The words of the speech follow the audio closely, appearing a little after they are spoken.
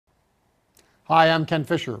Hi, I'm Ken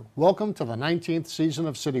Fisher. Welcome to the 19th season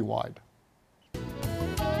of CityWide.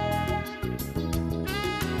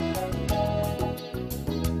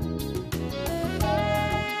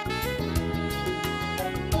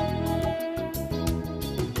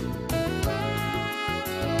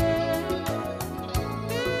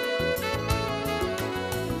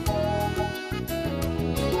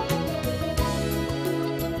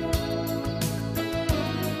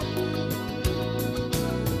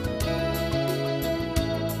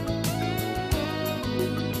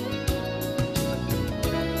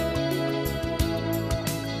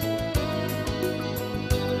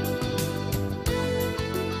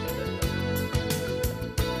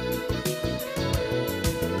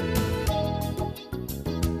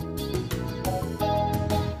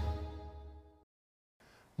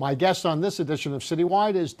 My guest on this edition of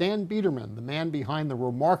CityWide is Dan Biederman, the man behind the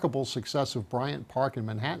remarkable success of Bryant Park in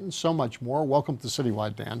Manhattan. So much more. Welcome to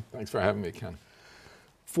CityWide, Dan. Thanks for having me, Ken.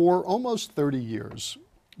 For almost 30 years,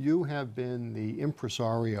 you have been the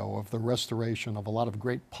impresario of the restoration of a lot of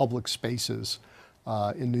great public spaces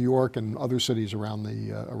in New York and other cities around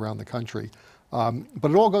the country.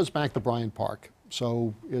 But it all goes back to Bryant Park.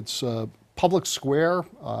 So it's a public square,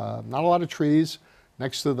 not a lot of trees,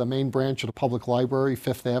 next to the main branch of the public library,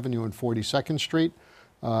 5th Avenue and 42nd Street.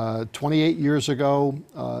 28 years ago,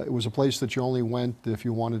 it was a place that you only went if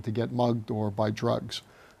you wanted to get mugged or buy drugs.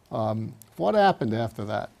 What happened after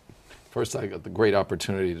that? First, I got the great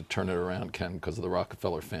opportunity to turn it around, Ken, because of the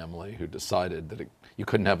Rockefeller family, who decided that you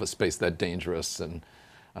couldn't have a space that dangerous and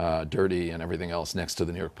dirty and everything else next to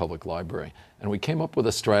the New York Public Library. And we came up with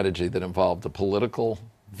a strategy that involved a political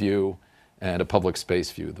view and a public space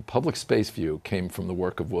view. The public space view came from the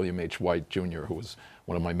work of William H. White, Jr., who was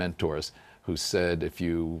one of my mentors, who said if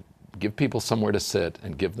you give people somewhere to sit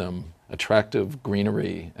and give them attractive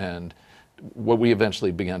greenery and what we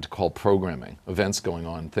eventually began to call programming, events going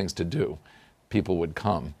on, things to do, people would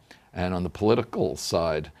come. And on the political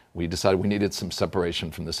side, we decided we needed some separation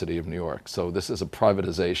from the city of New York. So this is a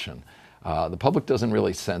privatization. The public doesn't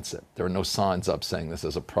really sense it. There are no signs up saying this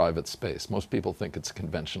is a private space. Most people think it's a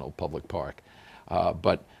conventional public park.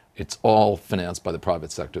 But it's all financed by the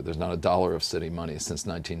private sector. There's not a dollar of city money since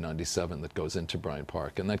 1997 that goes into Bryant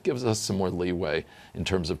Park. And that gives us some more leeway in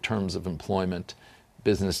terms of employment,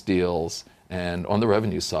 business deals, and on the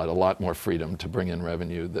revenue side, a lot more freedom to bring in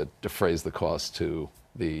revenue that defrays the cost to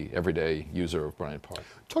the everyday user of Bryant Park.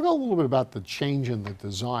 Talk a little bit about the change in the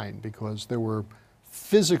design, because there were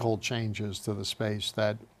physical changes to the space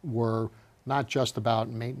that were not just about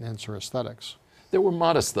maintenance or aesthetics. They were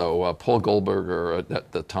modest, though. Paul Goldberger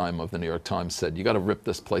at the time of the New York Times said, you got to rip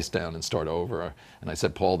this place down and start over. And I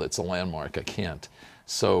said, Paul, that's a landmark. I can't.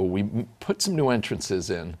 So we put some new entrances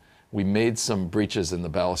in. We made some breaches in the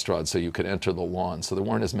balustrade so you could enter the lawn, so there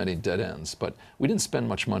weren't as many dead ends. But we didn't spend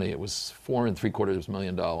much money. It was $4.75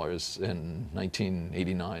 million in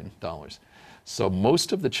 1989 dollars. So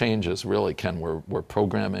most of the changes really, Ken, were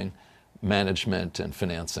programming, management, and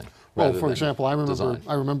financing. Well, for example,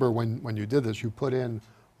 I remember when you did this, you put in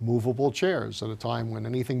movable chairs at a time when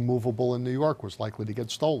anything movable in New York was likely to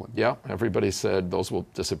get stolen. Yeah, everybody said those will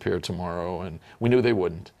disappear tomorrow, and we knew they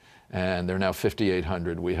wouldn't. And they're now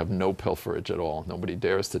 5,800. We have no pilferage at all. Nobody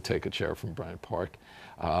dares to take a chair from Bryant Park.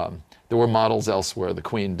 There were models elsewhere. The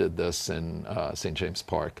Queen did this in St. James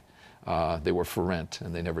Park. They were for rent,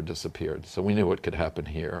 and they never disappeared. So we knew what could happen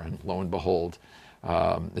here, and lo and behold,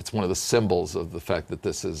 it's one of the symbols of the fact that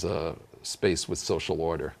this is a space with social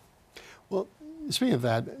order. Well, speaking of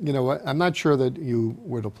that, you know, I'm not sure that you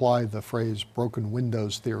would apply the phrase broken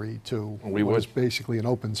windows theory to what is basically an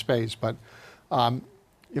open space, but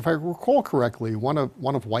if I recall correctly, one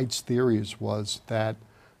of White's theories was that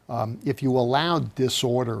if you allowed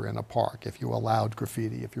disorder in a park, if you allowed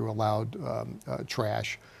graffiti, if you allowed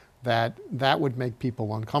trash, that would make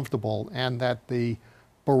people uncomfortable, and that the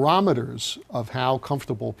barometers of how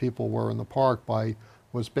comfortable people were in the park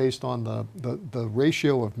was based on the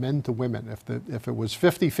ratio of men to women. If it was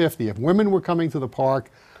 50-50, if women were coming to the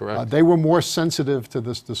park, they were more sensitive to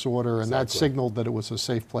this disorder, and that signaled that it was a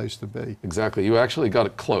safe place to be. Exactly. You actually got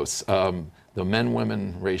it close. The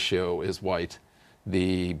men-women ratio is White.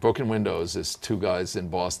 The broken windows is two guys in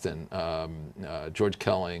Boston, George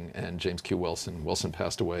Kelling and James Q. Wilson. Wilson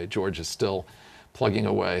passed away. George is still plugging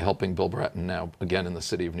away, helping Bill Bratton now again in the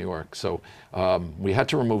city of New York. So we had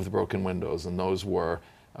to remove the broken windows, and those were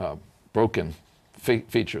broken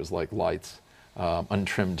features like lights,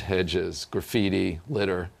 untrimmed hedges, graffiti,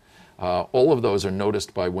 litter. All of those are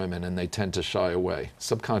noticed by women, and they tend to shy away.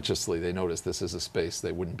 Subconsciously, they notice this is a space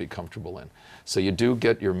they wouldn't be comfortable in. So you do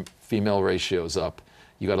get your female ratios up.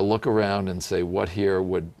 You got to look around and say, what here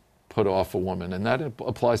would put off a woman, and that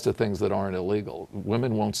applies to things that aren't illegal.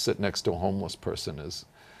 Women won't sit next to a homeless person as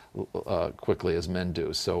quickly as men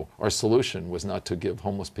do. So our solution was not to give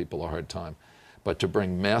homeless people a hard time, but to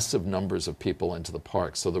bring massive numbers of people into the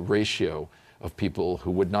park. So the ratio of people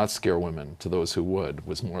who would not scare women to those who would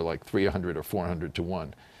was more like 300 or 400 to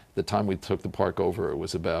 1. The time we took the park over, it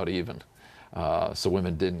was about even. So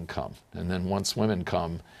women didn't come. And then once women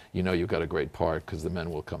come, you know you've got a great park because the men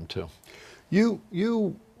will come too.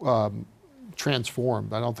 You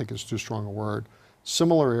transformed, I don't think it's too strong a word,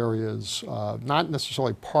 similar areas, not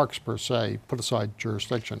necessarily parks per se, put aside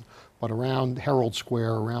jurisdiction, but around Herald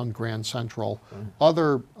Square, around Grand Central,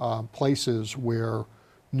 other places where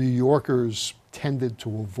New Yorkers tended to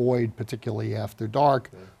avoid, particularly after dark,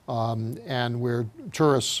 and where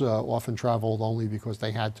tourists often traveled only because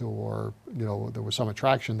they had to, or there was some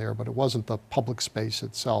attraction there, but it wasn't the public space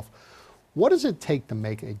itself. What does it take to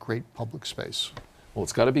make a great public space? Well,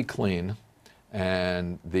 it's got to be clean,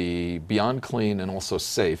 and the beyond clean and also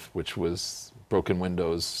safe, which was broken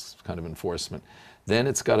windows kind of enforcement. Then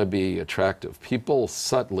it's got to be attractive. People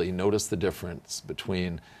subtly notice the difference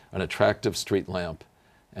between an attractive street lamp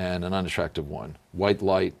and an unattractive one. White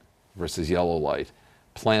light versus yellow light.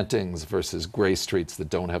 Plantings versus gray streets that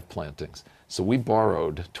don't have plantings. So we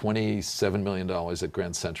borrowed $27 million at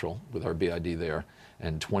Grand Central with our BID there,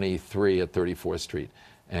 and 23 at 34th Street,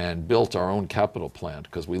 and built our own capital plan,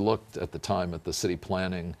 because we looked at the time at the city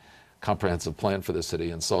planning, comprehensive plan for the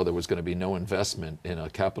city, and saw there was going to be no investment in a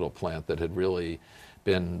capital plant that had really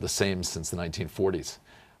been the same since the 1940s.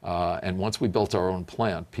 And once we built our own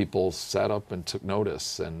plant, people sat up and took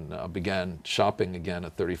notice and began shopping again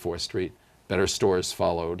at 34th Street. Better stores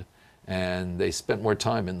followed, and they spent more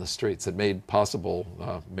time in the streets. It made possible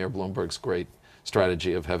Mayor Bloomberg's great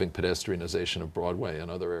strategy of having pedestrianization of Broadway and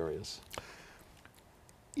other areas.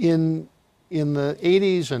 In the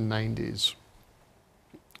 80s and 90s,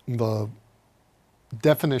 the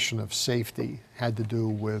definition of safety had to do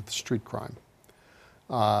with street crime.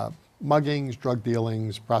 Muggings, drug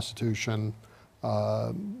dealings, prostitution,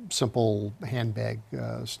 simple handbag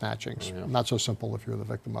snatchings. Yeah. Not so simple if you're the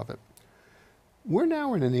victim of it. We're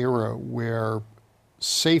now in an era where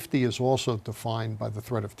safety is also defined by the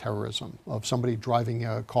threat of terrorism, of somebody driving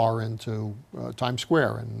a car into Times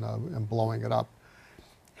Square and blowing it up.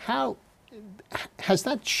 How has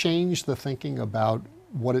that changed the thinking about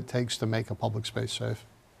what it takes to make a public space safe?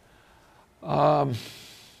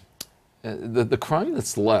 The crime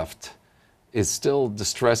that's left is still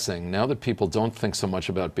distressing now that people don't think so much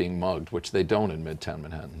about being mugged, which they don't in Midtown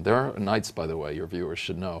Manhattan. There are nights, by the way, your viewers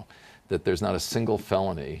should know, that there's not a single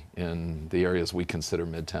felony in the areas we consider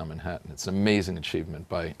Midtown Manhattan. It's an amazing achievement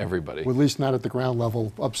by everybody. Well, at least not at the ground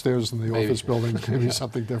level, upstairs in the office building, maybe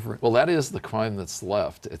something different. Well, that is the crime that's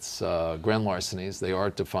left. It's grand larcenies. They are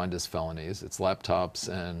defined as felonies. It's laptops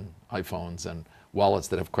and iPhones and wallets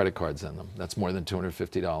that have credit cards in them. That's more than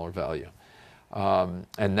 $250 value.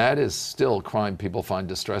 And that is still a crime people find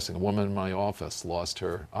distressing. A woman in my office lost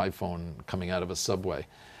her iPhone coming out of a subway.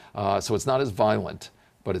 So it's not as violent,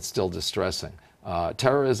 but it's still distressing.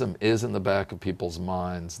 Terrorism is in the back of people's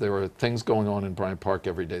minds. There are things going on in Bryant Park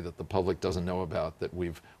every day that the public doesn't know about, that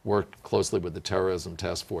we've worked closely with the Terrorism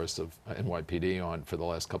Task Force of NYPD on for the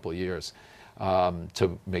last couple of years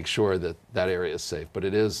to make sure that that area is safe. But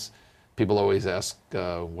it is, people always ask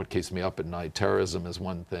what keeps me up at night. Terrorism is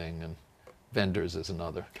one thing and vendors is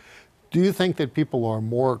another. Do you think that people are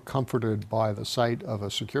more comforted by the sight of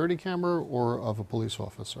a security camera or of a police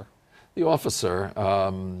officer? The officer,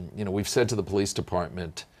 we've said to the police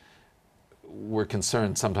department, we're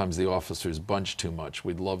concerned sometimes the officers bunch too much.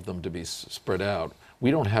 We'd love them to be spread out.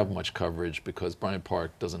 We don't have much coverage because Bryant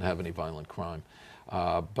Park doesn't have any violent crime.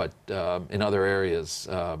 But in other areas,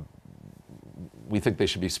 we think they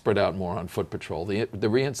should be spread out more on foot patrol. The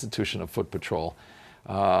reinstitution of foot patrol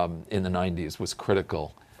in the 90s was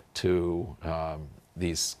critical to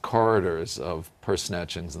these corridors of purse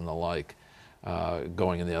snatchings and the like.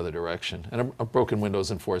 Going in the other direction. And a broken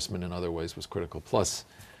windows enforcement in other ways was critical. Plus,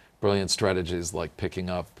 brilliant strategies like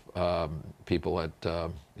picking up people at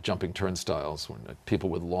jumping turnstiles, when people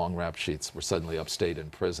with long rap sheets were suddenly upstate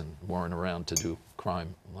in prison, weren't around to do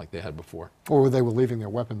crime like they had before. Or they were leaving their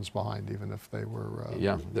weapons behind, even if they were...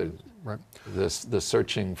 right. The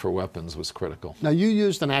searching for weapons was critical. Now, you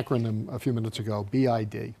used an acronym a few minutes ago,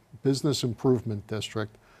 BID, Business Improvement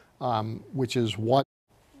District, which is what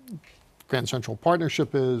Grand Central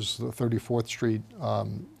Partnership is, the 34th Street,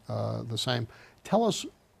 the same. Tell us,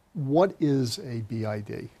 what is a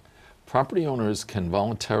BID? Property owners can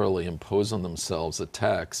voluntarily impose on themselves a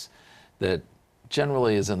tax that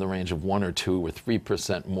generally is in the range of 1 or 2 or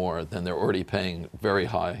 3% more than they're already paying very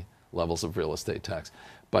high levels of real estate tax.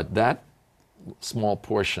 But that small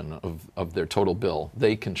portion of their total bill,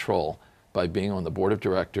 they control by being on the board of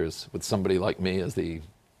directors with somebody like me as the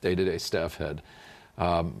day-to-day staff head,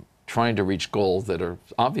 trying to reach goals that are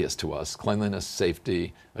obvious to us: cleanliness,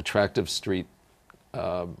 safety, attractive street,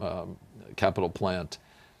 capital plant,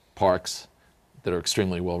 parks that are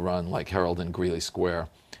extremely well run, like Herald and Greeley Square.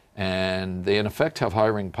 And they in effect have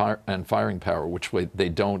hiring and firing power, which they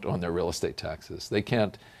don't on their real estate taxes. They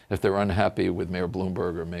can't, if they're unhappy with Mayor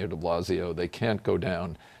Bloomberg or Mayor de Blasio, they can't go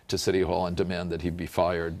down to City Hall and demand that he be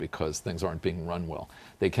fired because things aren't being run well.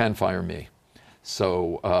 They can fire me.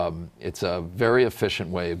 So it's a very efficient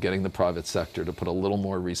way of getting the private sector to put a little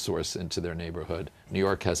more resource into their neighborhood. New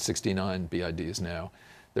York has 69 BIDs now.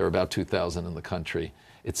 There are about 2,000 in the country.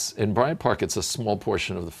 It's in Bryant Park, it's a small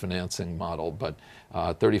portion of the financing model, but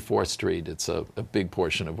 34th Street, it's a big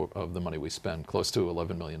portion of the money we spend, close to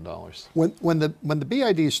 $11 million. When the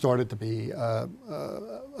BIDs started to be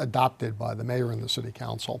adopted by the mayor and the city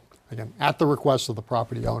council, again, at the request of the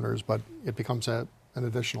property owners, but it becomes an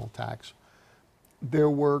additional tax,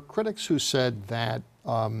 there were critics who said that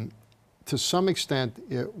to some extent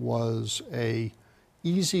it was a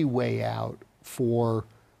easy way out for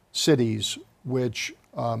cities which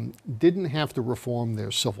didn't have to reform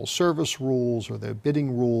their civil service rules or their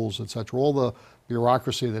bidding rules, et cetera. All the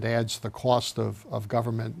bureaucracy that adds to the cost of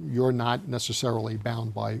government, you're not necessarily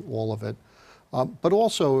bound by all of it. But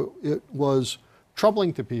also it was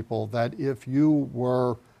troubling to people that if you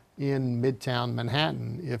were in Midtown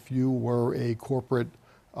Manhattan, if you were a corporate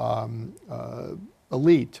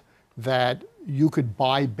elite, that you could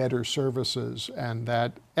buy better services, and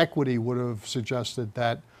that equity would have suggested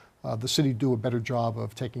that the city do a better job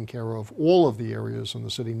of taking care of all of the areas in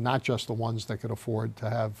the city, not just the ones that could afford to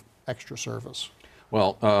have extra service.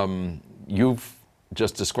 Well, you've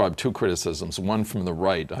just described two criticisms, one from the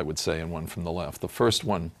right, I would say, and one from the left. The first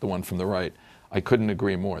one, the one from the right, I couldn't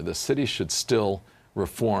agree more. The city should still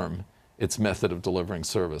reform its method of delivering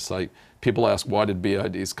service. People ask, why did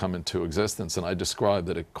BIDs come into existence? And I described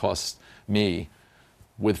that it costs me,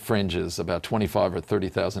 with fringes, about $25,000 or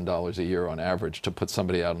 $30,000 a year on average to put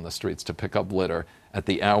somebody out on the streets to pick up litter at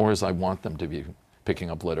the hours I want them to be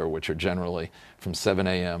picking up litter, which are generally from 7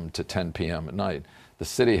 a.m. to 10 p.m. at night. The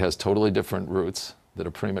city has totally different routes that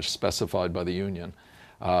are pretty much specified by the union.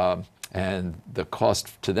 And the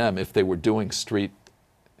cost to them, if they were doing street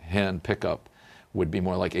hand pickup, would be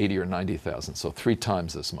more like $80,000 or $90,000, so 3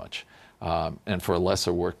 times as much, and for a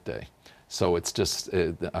lesser workday. So it's just,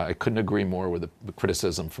 I couldn't agree more with the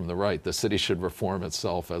criticism from the right. The city should reform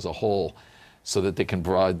itself as a whole so that they can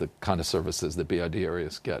provide the kind of services that BID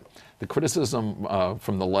areas get. The criticism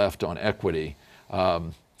from the left on equity,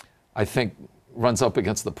 I think, runs up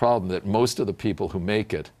against the problem that most of the people who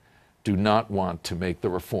make it do not want to make the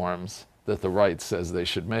reforms that the right says they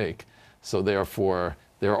should make. So therefore,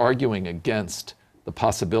 they're arguing against the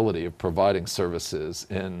possibility of providing services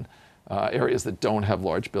in areas that don't have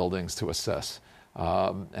large buildings to assess.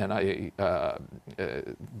 The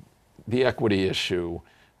equity issue,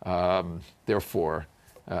 therefore,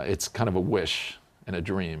 it's kind of a wish and a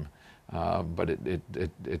dream, but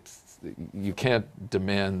you can't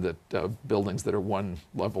demand that buildings that are 1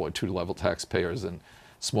 level or 2 level taxpayers in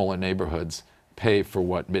smaller neighborhoods pay for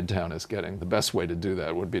what Midtown is getting. The best way to do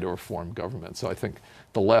that would be to reform government. So I think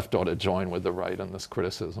the left ought to join with the right on this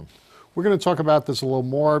criticism. We're going to talk about this a little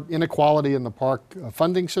more. Inequality in the park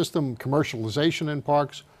funding system, commercialization in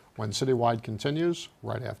parks, when CityWide continues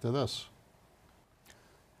right after this.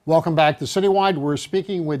 Welcome back to CityWide. We're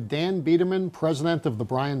speaking with Dan Biederman, president of the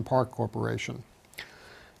Bryant Park Corporation.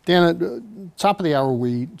 Dan, at the top of the hour,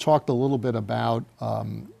 we talked a little bit about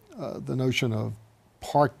the notion of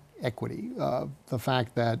park equity, the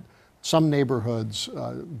fact that some neighborhoods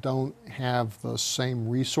don't have the same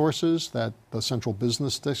resources that the central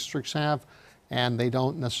business districts have, and they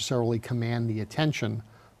don't necessarily command the attention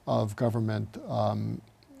of government.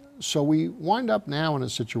 So we wind up now in a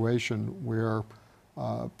situation where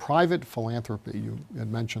private philanthropy, you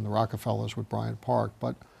had mentioned the Rockefellers with Bryant Park,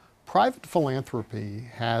 but private philanthropy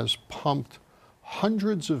has pumped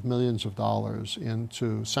hundreds of millions of dollars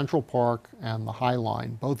into Central Park and the High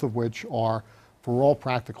Line, both of which are, for all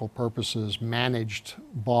practical purposes, managed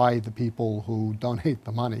by the people who donate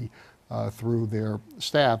the money through their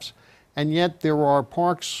staffs. And yet there are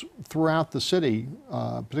parks throughout the city,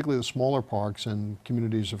 particularly the smaller parks in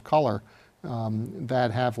communities of color,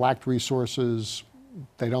 that have lacked resources.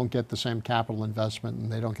 They don't get the same capital investment,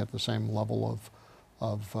 and they don't get the same level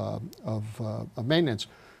of maintenance.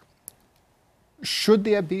 Should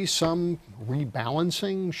there be some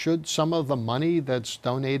rebalancing? Should some of the money that's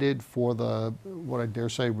donated for the, what I dare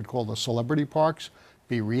say would call the celebrity parks,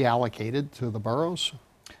 be reallocated to the boroughs?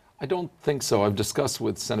 I don't think so. I've discussed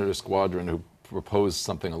with Senator Squadron, who proposed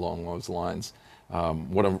something along those lines,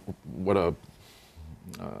 what a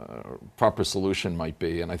proper solution might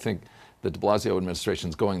be. And I think the de Blasio administration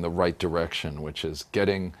is going the right direction, which is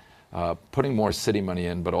putting more city money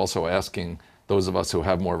in, but also asking those of us who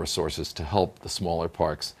have more resources to help the smaller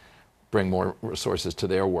parks bring more resources to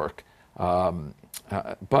their work.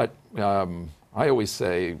 But I always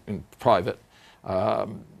say in private,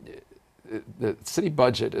 the city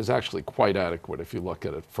budget is actually quite adequate if you look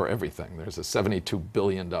at it for everything. There's a $72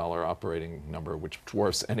 billion operating number, which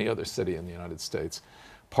dwarfs any other city in the United States.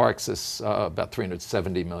 Parks is about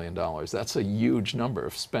 $370 million. That's a huge number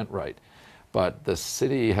if spent right. But the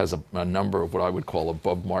city has a number of what I would call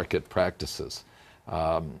above market practices,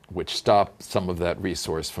 which stop some of that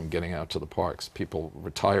resource from getting out to the parks. People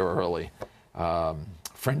retire early.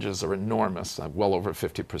 Fringes are enormous, well over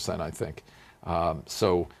 50%, I think.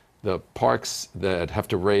 So the parks that have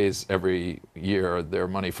to raise every year their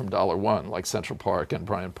money from $1, like Central Park and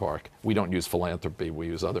Bryant Park, we don't use philanthropy, we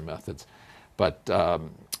use other methods. But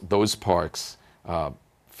those parks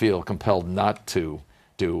feel compelled not to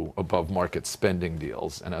do above market spending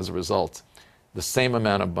deals. And as a result, the same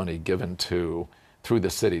amount of money given through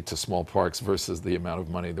the city to small parks versus the amount of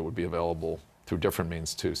money that would be available through different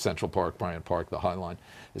means to Central Park, Bryant Park, the High Line,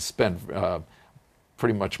 is spent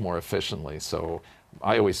pretty much more efficiently. So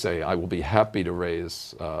I always say I will be happy to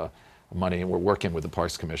raise money, and we're working with the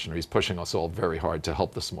Parks Commissioner. He's pushing us all very hard to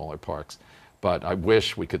help the smaller parks. But I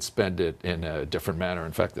wish we could spend it in a different manner.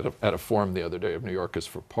 In fact, at a forum the other day of New Yorkers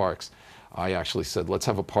for Parks, I actually said, let's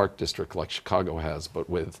have a park district like Chicago has, but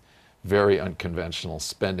with very unconventional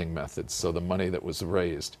spending methods. So the money that was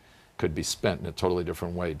raised could be spent in a totally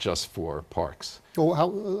different way just for parks. Well,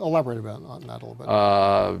 elaborate on that a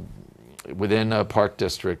little bit. Within a park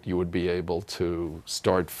district, you would be able to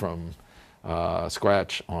start from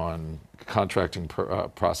scratch on contracting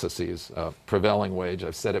processes, prevailing wage.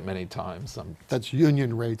 I've said it many times. That's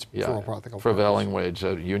union rates for a practical prevailing wage,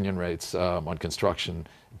 union rates on construction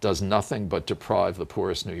does nothing but deprive the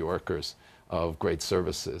poorest New Yorkers of great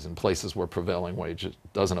services in places where prevailing wage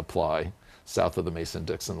doesn't apply, south of the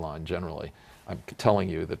Mason-Dixon line generally. I'm telling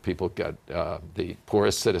you that people get, the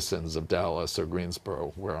poorest citizens of Dallas or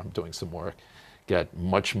Greensboro, where I'm doing some work, get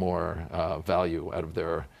much more value out of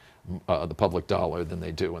the public dollar than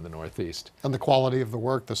they do in the Northeast. And the quality of the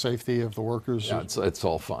work, the safety of the workers? Yeah, it's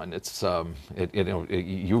all fine. It's,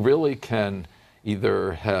 you really can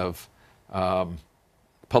either have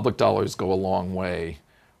public dollars go a long way,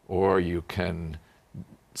 or you can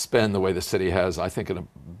spend the way the city has, I think, in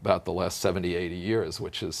about the last 70, 80 years,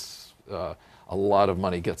 which is a lot of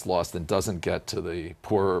money gets lost and doesn't get to the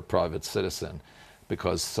poorer private citizen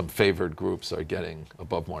because some favored groups are getting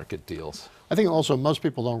above market deals. I think also most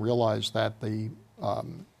people don't realize that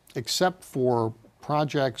except for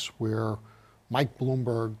projects where Mike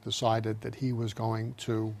Bloomberg decided that he was going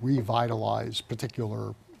to revitalize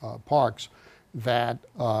particular parks, that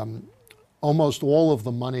almost all of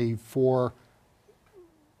the money for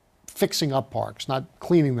fixing up parks, not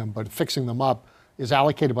cleaning them, but fixing them up, is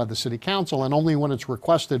allocated by the city council, and only when it's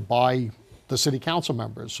requested by the city council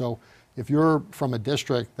members. So if you're from a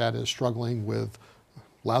district that is struggling with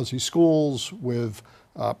lousy schools, with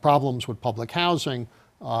problems with public housing,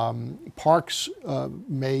 parks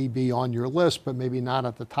may be on your list, but maybe not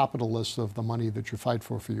at the top of the list of the money that you fight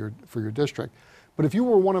for your district. But if you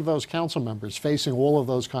were one of those council members facing all of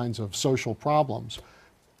those kinds of social problems,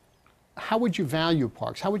 how would you value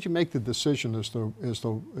parks? How would you make the decision as to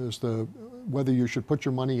whether you should put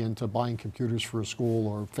your money into buying computers for a school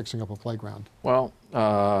or fixing up a playground? Well,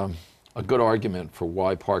 a good argument for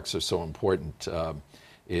why parks are so important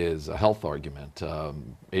is a health argument.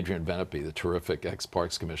 Adrian Benepe, the terrific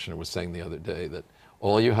ex-Parks Commissioner, was saying the other day that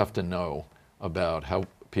all you have to know about how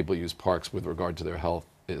people use parks with regard to their health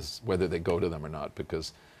is whether they go to them or not,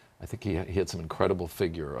 because I think he had some incredible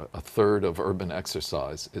figure. A third of urban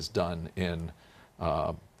exercise is done in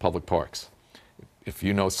public parks. If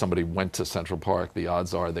you know somebody went to Central Park, the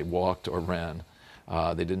odds are they walked or ran.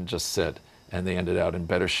 They didn't just sit, and they ended out in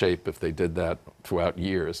better shape if they did that throughout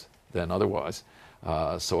years than otherwise.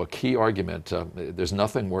 So a key argument, there's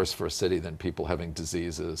nothing worse for a city than people having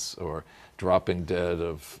diseases or dropping dead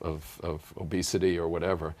of obesity or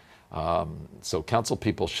whatever. So council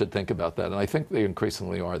people should think about that, and I think they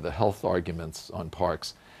increasingly are. The health arguments on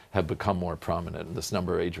parks have become more prominent, and this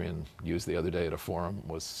number Adrian used the other day at a forum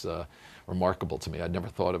was remarkable to me. I'd never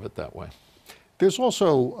thought of it that way. There's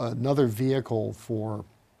also another vehicle for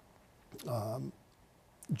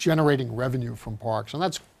generating revenue from parks, and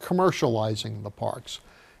that's commercializing the parks,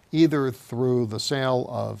 either through the sale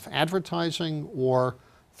of advertising or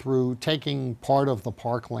through taking part of the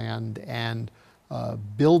parkland and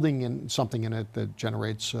building in something in it that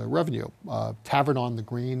generates revenue. Tavern on the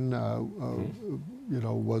Green,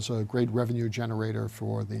 was a great revenue generator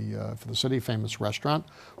for the city, famous restaurant,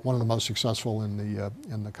 one of the most successful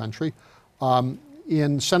in the country.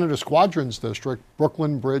 In Senator Squadron's district,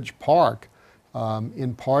 Brooklyn Bridge Park,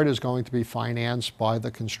 in part is going to be financed by the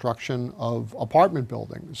construction of apartment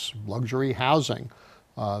buildings, luxury housing.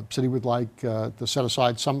 City would like to set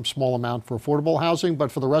aside some small amount for affordable housing,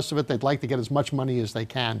 but for the rest of it, they'd like to get as much money as they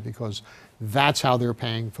can because that's how they're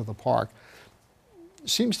paying for the park.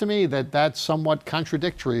 Seems to me that that's somewhat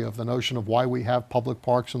contradictory of the notion of why we have public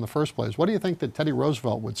parks in the first place. What do you think that Teddy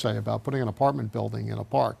Roosevelt would say about putting an apartment building in a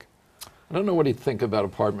park? I don't know what he'd think about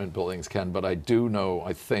apartment buildings, Ken, but I do know,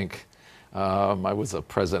 I think, I was a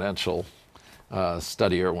presidential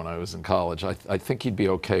studier when I was in college. I think he'd be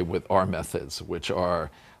okay with our methods, which are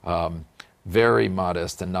very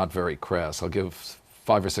modest and not very crass. I'll give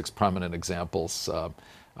 5 or 6 prominent examples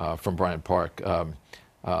from Bryant Park.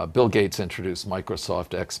 Bill Gates introduced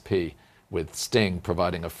Microsoft XP with Sting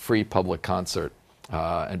providing a free public concert,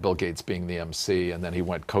 and Bill Gates being the MC, and then he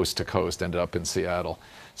went coast to coast, ended up in Seattle.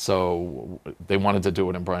 So they wanted to do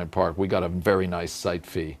it in Bryant Park. We got a very nice site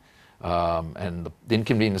fee. And the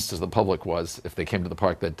inconvenience to the public was if they came to the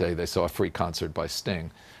park that day, they saw a free concert by Sting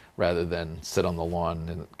rather than sit on the lawn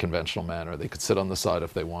in a conventional manner. They could sit on the side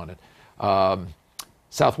if they wanted.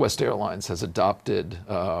 Southwest Airlines has adopted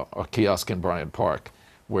a kiosk in Bryant Park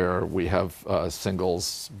where we have a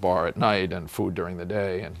singles bar at night and food during the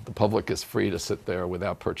day, and the public is free to sit there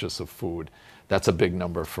without purchase of food. That's a big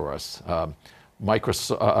number for us.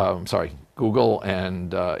 Google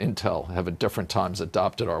and Intel have at different times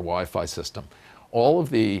adopted our Wi-Fi system. All of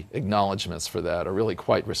the acknowledgments for that are really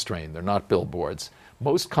quite restrained. They're not billboards.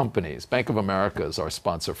 Most companies, Bank of America is our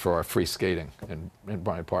sponsor for our free skating in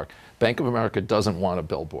Bryant Park. Bank of America doesn't want a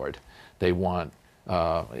billboard. They want,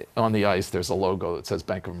 on the ice, there's a logo that says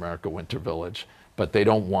Bank of America Winter Village, but they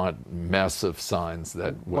don't want massive signs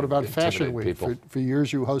that would What about Fashion Week? For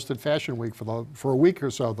years you hosted Fashion Week. For a week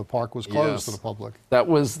or so, the park was closed to the public. That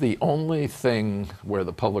was the only thing where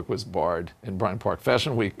the public was barred in Bryant Park.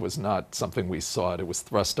 Fashion Week was not something we sought. It was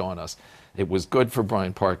thrust on us. It was good for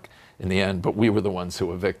Bryant Park in the end, but we were the ones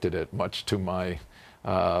who evicted it, much to my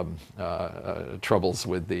troubles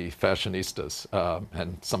with the fashionistas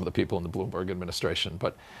and some of the people in the Bloomberg administration.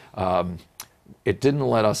 But it didn't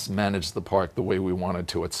let us manage the park the way we wanted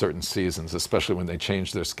to at certain seasons, especially when they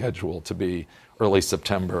changed their schedule to be early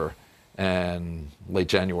September and late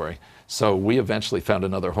January. So we eventually found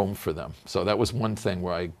another home for them. So that was one thing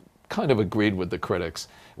where I kind of agreed with the critics.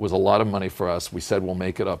 It was a lot of money for us. We said we'll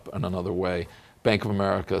make it up in another way. Bank of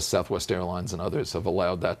America, Southwest Airlines, and others have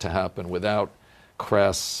allowed that to happen without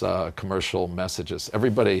crass commercial messages.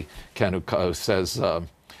 Everybody who says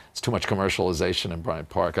it's too much commercialization in Bryant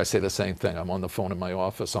Park. I say the same thing. I'm on the phone in my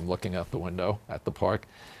office. I'm looking out the window at the park.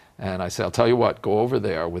 And I say, I'll tell you what, go over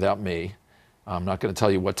there without me. I'm not going to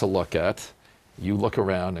tell you what to look at. You look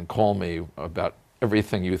around and call me about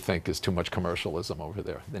everything you think is too much commercialism over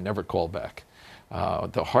there. They never call back.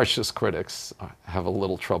 The harshest critics have a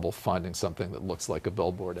little trouble finding something that looks like a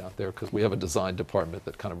billboard out there because we have a design department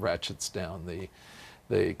that kind of ratchets down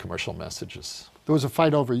the commercial messages. There was a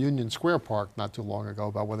fight over Union Square Park not too long ago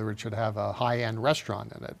about whether it should have a high-end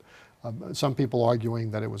restaurant in it. Some people arguing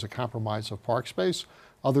that it was a compromise of park space.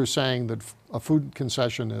 Others saying that a food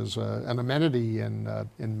concession is an amenity in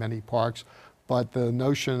many parks, but the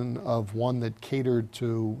notion of one that catered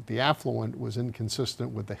to the affluent was inconsistent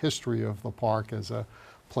with the history of the park as a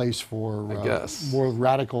place for more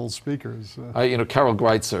radical speakers. Carol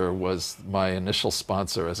Greitzer was my initial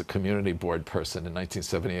sponsor as a community board person in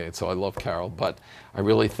 1978, so I love Carol, but I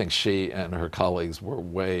really think she and her colleagues were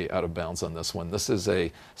way out of bounds on this one. This is a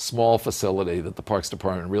small facility that the Parks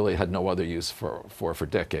Department really had no other use for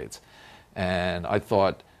decades. And I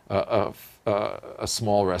thought a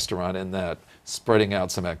small restaurant in that, spreading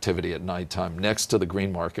out some activity at nighttime next to the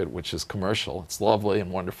Green Market, which is commercial. It's lovely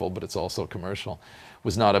and wonderful, but it's also commercial.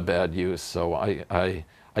 Was not a bad use. So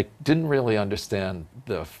I didn't really understand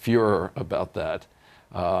the furor about that.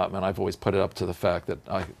 And I've always put it up to the fact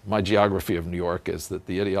that my geography of New York is that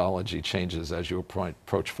the ideology changes as you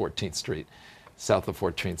approach 14th Street. South of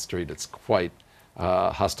 14th Street, it's quite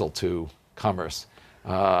hostile to commerce.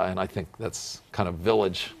 And I think that's kind of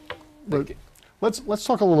village thinking. Let's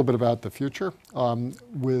talk a little bit about the future.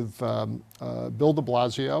 With Bill de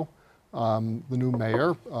Blasio the new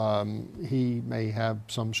mayor. He may have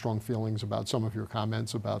some strong feelings about some of your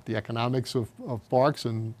comments about the economics of parks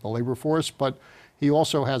and the labor force, but he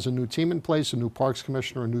also has a new team in place, a new parks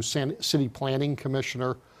commissioner, a new city planning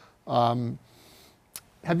commissioner.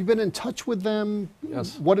 Have you been in touch with them?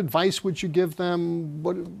 Yes. What advice would you give them?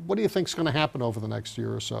 What do you think is going to happen over the next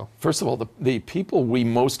year or so? First of all, the people we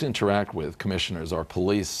most interact with, commissioners, are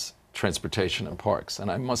police, transportation, and parks.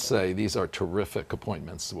 And I must say, these are terrific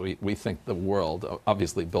appointments. We think the world.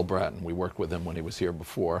 Obviously, Bill Bratton, we worked with him when he was here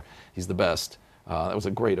before. He's the best. That was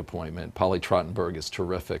a great appointment. Polly Trottenberg is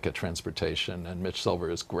terrific at transportation, and Mitch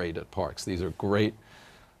Silver is great at parks. These are great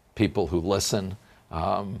people who listen.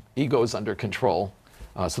 Ego is under control.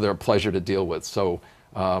 So they're a pleasure to deal with. So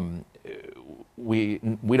we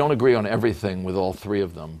don't agree on everything with all three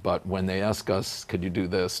of them, but when they ask us, could you do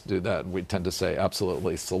this, do that, we tend to say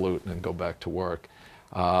absolutely, salute, and go back to work.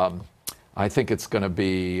 I think it's going to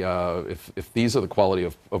be, if these are the quality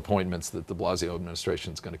of appointments that de Blasio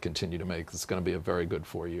administration is going to continue to make, it's going to be a very good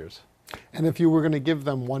 4 years. And if you were going to give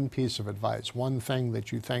them one piece of advice, one thing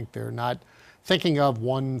that you think they're not thinking of,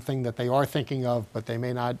 one thing that they are thinking of, but they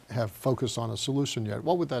may not have focused on a solution yet,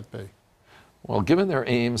 what would that be? Well, given their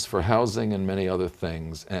aims for housing and many other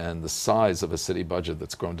things, and the size of a city budget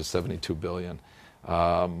that's grown to $72 billion,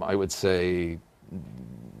 I would say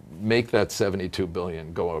make that $72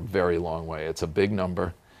 billion go a very long way. It's a big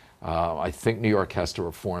number. I think New York has to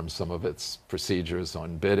reform some of its procedures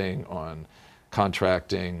on bidding, on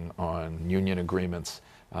contracting, on union agreements.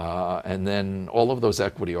 And then all of those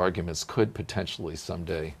equity arguments could potentially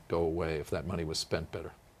someday go away if that money was spent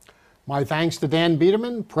better. My thanks to Dan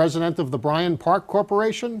Biederman, president of the Bryant Park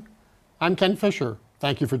Corporation. I'm Ken Fisher.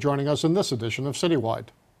 Thank you for joining us in this edition of CityWide.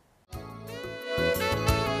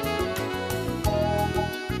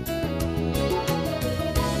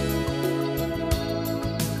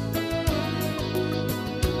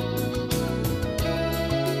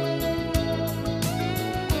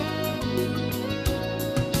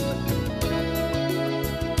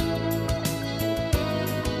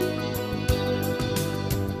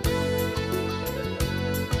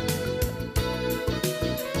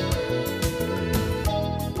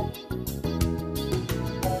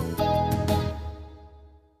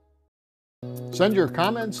 Send your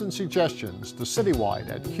comments and suggestions to CityWide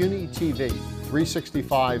at CUNY TV,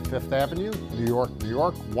 365 Fifth Avenue, New York, New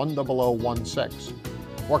York, 10016,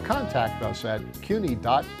 or contact us at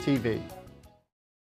cuny.tv.